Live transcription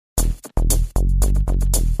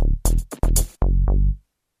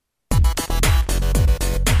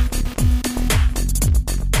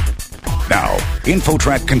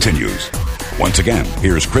InfoTrack continues. Once again,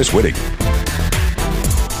 here's Chris Whitting.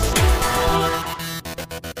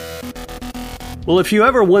 Well, if you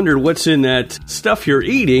ever wondered what's in that stuff you're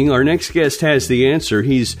eating, our next guest has the answer.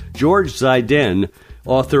 He's George Ziden,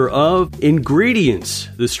 author of Ingredients,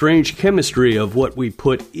 the Strange Chemistry of What We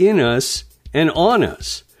Put in Us and On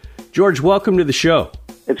Us. George, welcome to the show.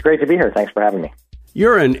 It's great to be here. Thanks for having me.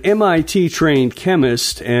 You're an MIT-trained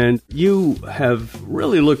chemist, and you have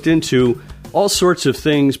really looked into all sorts of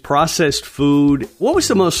things, processed food. What was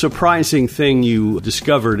the most surprising thing you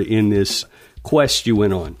discovered in this quest you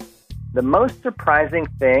went on? The most surprising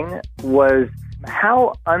thing was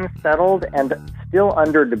how unsettled and still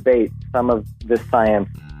under debate some of this science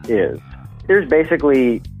is. There's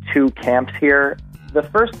basically two camps here. The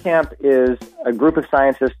first camp is a group of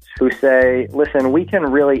scientists who say, listen, we can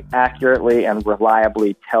really accurately and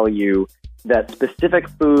reliably tell you that specific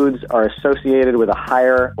foods are associated with a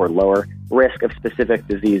higher or lower risk of specific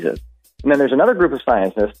diseases. And then there's another group of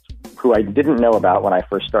scientists who I didn't know about when I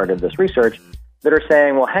first started this research that are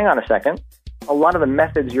saying, well, hang on a second. A lot of the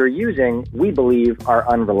methods you're using, we believe, are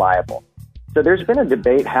unreliable. So there's been a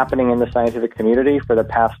debate happening in the scientific community for the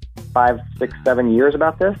past 5, 6, 7 years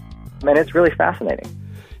about this, and it's really fascinating.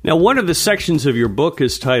 Now, one of the sections of your book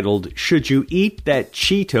is titled, Should You Eat That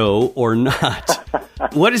Cheeto or Not?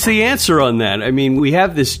 What is the answer on that? I mean, we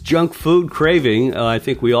have this junk food craving. I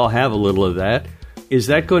think we all have a little of that. Is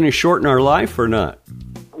that going to shorten our life or not?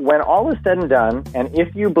 When all is said and done, and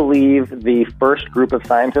if you believe the first group of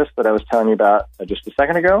scientists that I was telling you about just a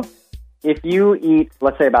second ago, if you eat,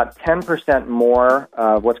 let's say, about 10% more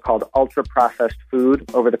of what's called ultra-processed food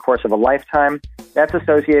over the course of a lifetime, that's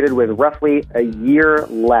associated with roughly a year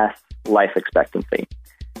less life expectancy.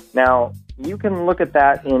 Now, you can look at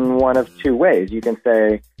that in one of two ways. You can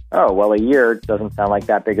say, oh, well, a year doesn't sound like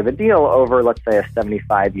that big of a deal over, let's say, a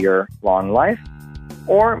 75-year-long life.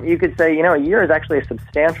 Or you could say, a year is actually a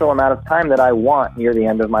substantial amount of time that I want near the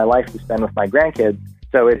end of my life to spend with my grandkids,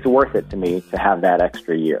 so it's worth it to me to have that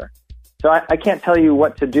extra year. So I can't tell you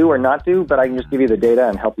what to do or not do, but I can just give you the data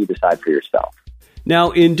and help you decide for yourself.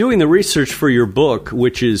 Now, in doing the research for your book,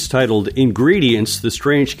 which is titled Ingredients, the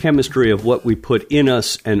Strange Chemistry of What We Put in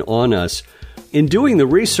Us and On Us, in doing the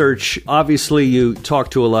research, obviously you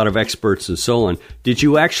talked to a lot of experts and so on. Did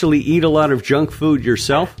you actually eat a lot of junk food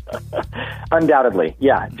yourself? Undoubtedly,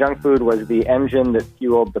 yeah. Junk food was the engine that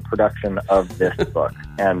fueled the production of this book.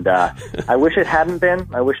 And I wish it hadn't been.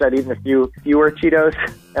 I wish I'd eaten fewer Cheetos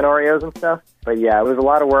and Oreos and stuff. But yeah, it was a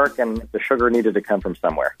lot of work, and the sugar needed to come from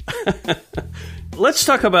somewhere. Let's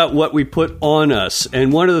talk about what we put on us.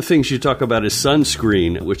 And one of the things you talk about is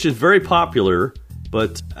sunscreen, which is very popular,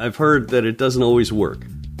 but I've heard that it doesn't always work.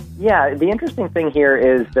 Yeah, the interesting thing here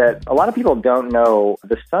is that a lot of people don't know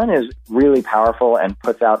the sun is really powerful and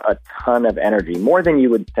puts out a ton of energy, more than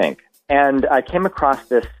you would think. And I came across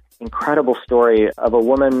this incredible story of a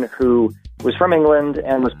woman who was from England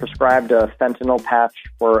and was prescribed a fentanyl patch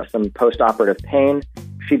for some post-operative pain.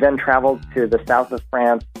 She then traveled to the south of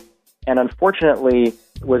France and unfortunately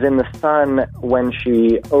was in the sun when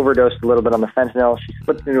she overdosed a little bit on the fentanyl. She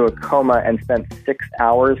slipped into a coma and spent 6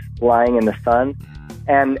 hours lying in the sun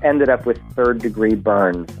and ended up with third-degree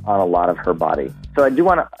burns on a lot of her body. So I do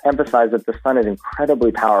want to emphasize that the sun is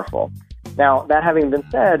incredibly powerful. Now, that having been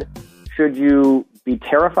said, should you be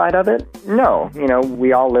terrified of it? No.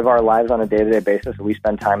 We all live our lives on a day-to-day basis. We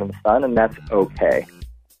spend time in the sun, and that's okay.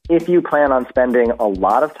 If you plan on spending a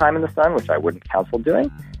lot of time in the sun, which I wouldn't counsel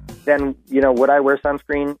doing, then, would I wear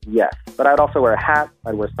sunscreen? Yes. But I'd also wear a hat.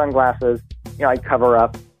 I'd wear sunglasses. I'd cover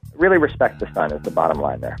up. Really respect the sun is the bottom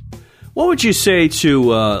line there. What would you say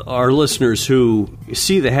to our listeners who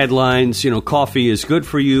see the headlines, coffee is good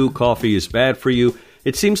for you, coffee is bad for you?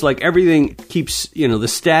 It seems like everything keeps, the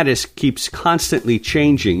status keeps constantly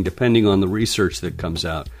changing depending on the research that comes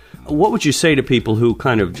out. What would you say to people who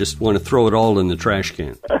kind of just want to throw it all in the trash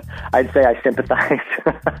can? I'd say I sympathize.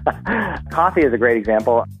 Coffee is a great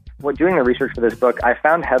example. Doing the research for this book, I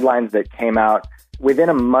found headlines that came out within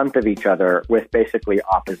a month of each other with basically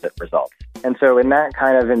opposite results. And so in that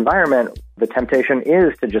kind of environment, the temptation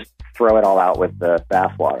is to just throw it all out with the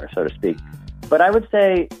bathwater, so to speak. But I would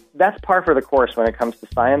say that's par for the course when it comes to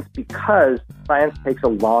science because science takes a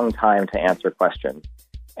long time to answer questions.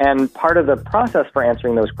 And part of the process for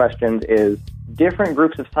answering those questions is different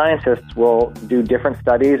groups of scientists will do different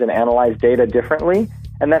studies and analyze data differently,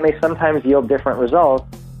 and that may sometimes yield different results.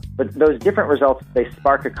 But those different results, they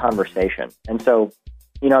spark a conversation. And so,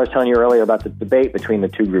 I was telling you earlier about the debate between the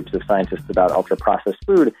two groups of scientists about ultra-processed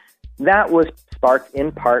food. That was sparked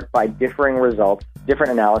in part by differing results,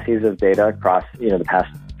 different analyses of data across, the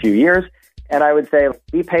past few years. And I would say,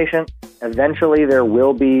 be patient, eventually there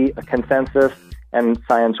will be a consensus and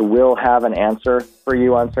science will have an answer for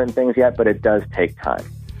you on certain things yet, but it does take time.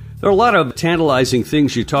 There are a lot of tantalizing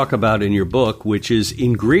things you talk about in your book, which is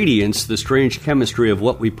ingredients, the strange chemistry of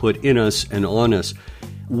what we put in us and on us.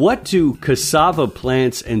 What do cassava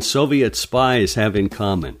plants and Soviet spies have in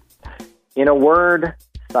common? In a word,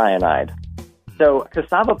 cyanide. So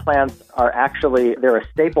cassava plants are they're a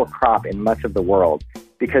staple crop in much of the world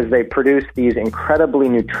because they produce these incredibly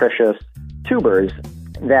nutritious tubers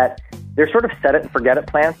that they're sort of set it and forget it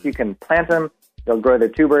plants. You can plant them, they'll grow their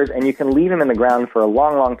tubers, and you can leave them in the ground for a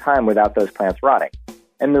long, long time without those plants rotting.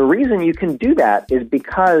 And the reason you can do that is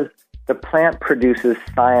because the plant produces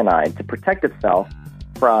cyanide to protect itself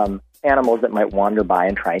from animals that might wander by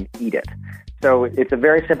and try and eat it. So it's a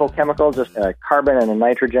very simple chemical, just a carbon and a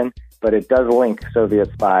nitrogen, but it does link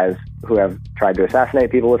Soviet spies who have tried to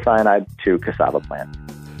assassinate people with cyanide to cassava plants.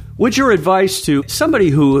 Would your advice to somebody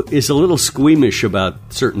who is a little squeamish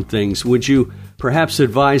about certain things, would you perhaps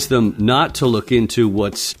advise them not to look into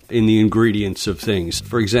what's in the ingredients of things?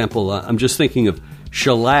 For example, I'm just thinking of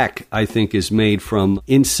shellac, I think, is made from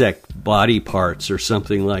insect body parts or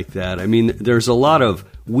something like that. I mean, there's a lot of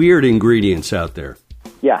weird ingredients out there.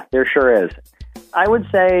 Yeah, there sure is. I would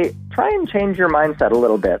say try and change your mindset a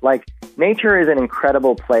little bit. Like, nature is an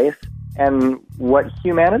incredible place, and what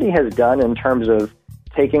humanity has done in terms of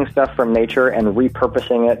taking stuff from nature and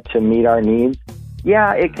repurposing it to meet our needs,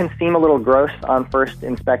 yeah, it can seem a little gross on first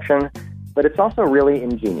inspection, but it's also really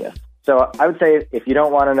ingenious. So I would say if you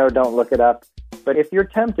don't want to know, don't look it up. But if you're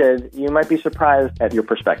tempted, you might be surprised at your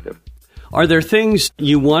perspective. Are there things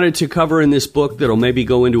you wanted to cover in this book that'll maybe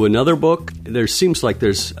go into another book? There seems like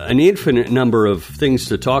there's an infinite number of things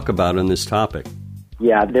to talk about on this topic.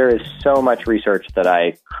 Yeah, there is so much research that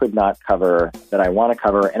I could not cover that I want to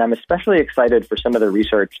cover, and I'm especially excited for some of the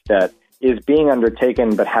research that is being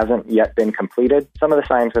undertaken but hasn't yet been completed. Some of the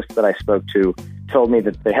scientists that I spoke to told me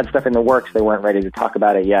that they had stuff in the works, they weren't ready to talk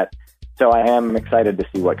about it yet. So I am excited to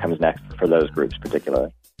see what comes next for those groups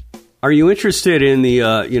particularly. Are you interested in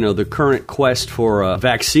the current quest for a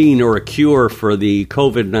vaccine or a cure for the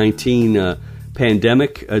COVID-19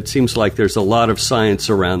 pandemic? It seems like there's a lot of science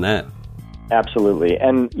around that. Absolutely.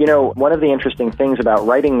 And, one of the interesting things about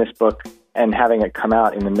writing this book and having it come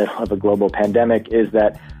out in the middle of a global pandemic is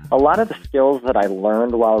that a lot of the skills that I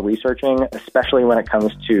learned while researching, especially when it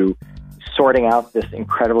comes to sorting out this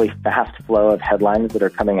incredibly fast flow of headlines that are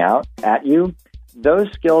coming out at you,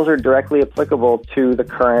 those skills are directly applicable to the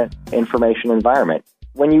current information environment.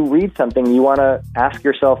 When you read something, you want to ask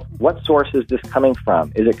yourself, what source is this coming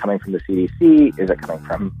from? Is it coming from the CDC? Is it coming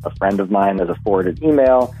from a friend of mine as a forwarded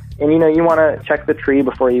email? And, you want to check the tree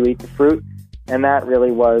before you eat the fruit. And that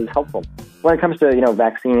really was helpful. When it comes to,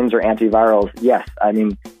 vaccines or antivirals, yes. I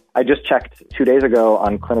mean, I just checked 2 days ago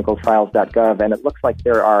on clinicaltrials.gov, and it looks like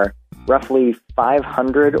there are roughly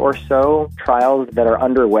 500 or so trials that are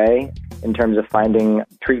underway in terms of finding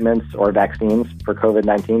treatments or vaccines for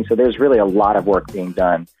COVID-19. So there's really a lot of work being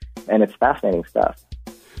done, and it's fascinating stuff.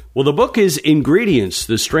 Well, the book is Ingredients,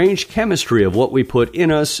 the Strange Chemistry of What We Put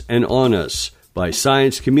in Us and On Us by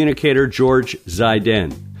science communicator George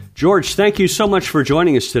Ziden. George, thank you so much for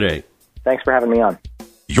joining us today. Thanks for having me on.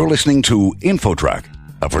 You're listening to InfoTrack,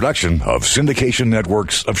 a production of Syndication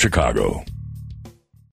Networks of Chicago.